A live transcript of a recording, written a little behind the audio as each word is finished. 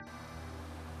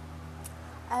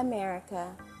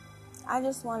America, I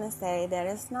just want to say that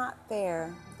it's not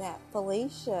fair that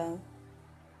Felicia,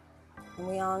 and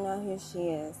we all know who she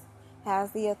is,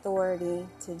 has the authority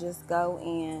to just go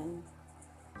in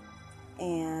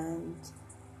and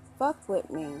fuck with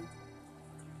me.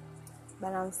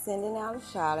 But I'm sending out a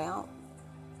shout out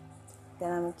that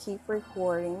I'm going to keep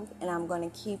recording and I'm going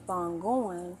to keep on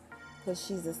going because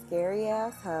she's a scary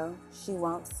asshole. She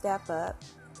won't step up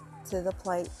to the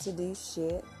plate to do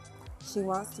shit. She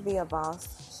wants to be a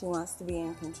boss. She wants to be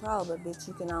in control, but bitch,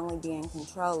 you can only be in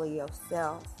control of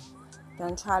yourself.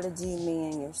 Don't try to do me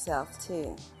and yourself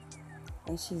too.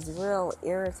 And she's real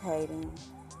irritating.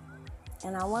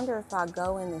 And I wonder if I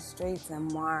go in the streets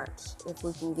and march, if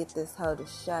we can get this hoe to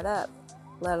shut up,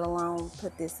 let alone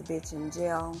put this bitch in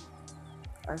jail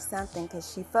or something,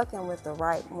 because she fucking with the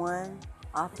right one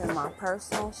off in my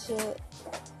personal shit.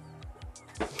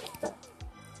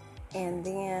 And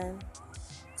then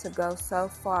to go so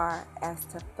far as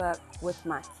to fuck with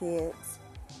my kids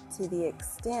to the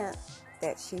extent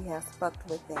that she has fucked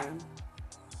with them.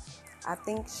 I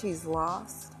think she's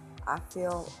lost. I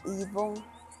feel evil.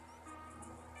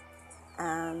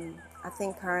 I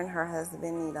think her and her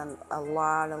husband need a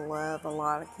lot of love, a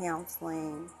lot of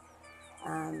counseling,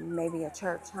 maybe a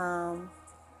church home.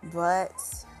 But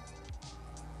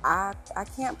I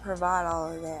can't provide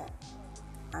all of that.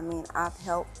 I mean, I've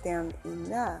helped them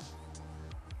enough.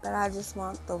 But I just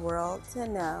want the world to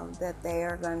know that they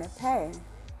are going to pay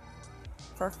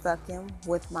for fucking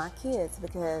with my kids,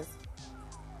 because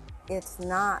it's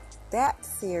not that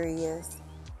serious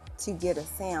to get a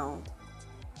sound.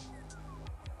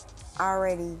 I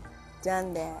already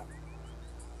done that.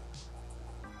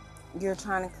 You're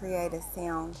trying to create a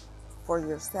sound for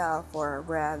yourself, or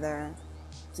rather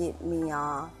get me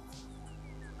off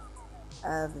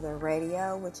of the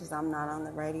radio, which is I'm not on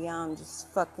the radio. I'm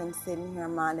just fucking sitting here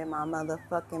minding my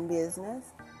motherfucking business.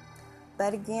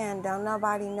 But again, don't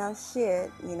nobody know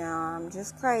shit. You know, I'm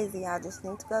just crazy. I just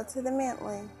need to go to the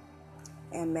mentally.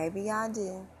 And maybe I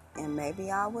do. And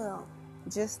maybe I will.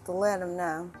 Just to let them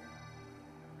know.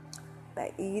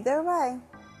 But either way,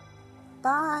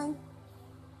 bye.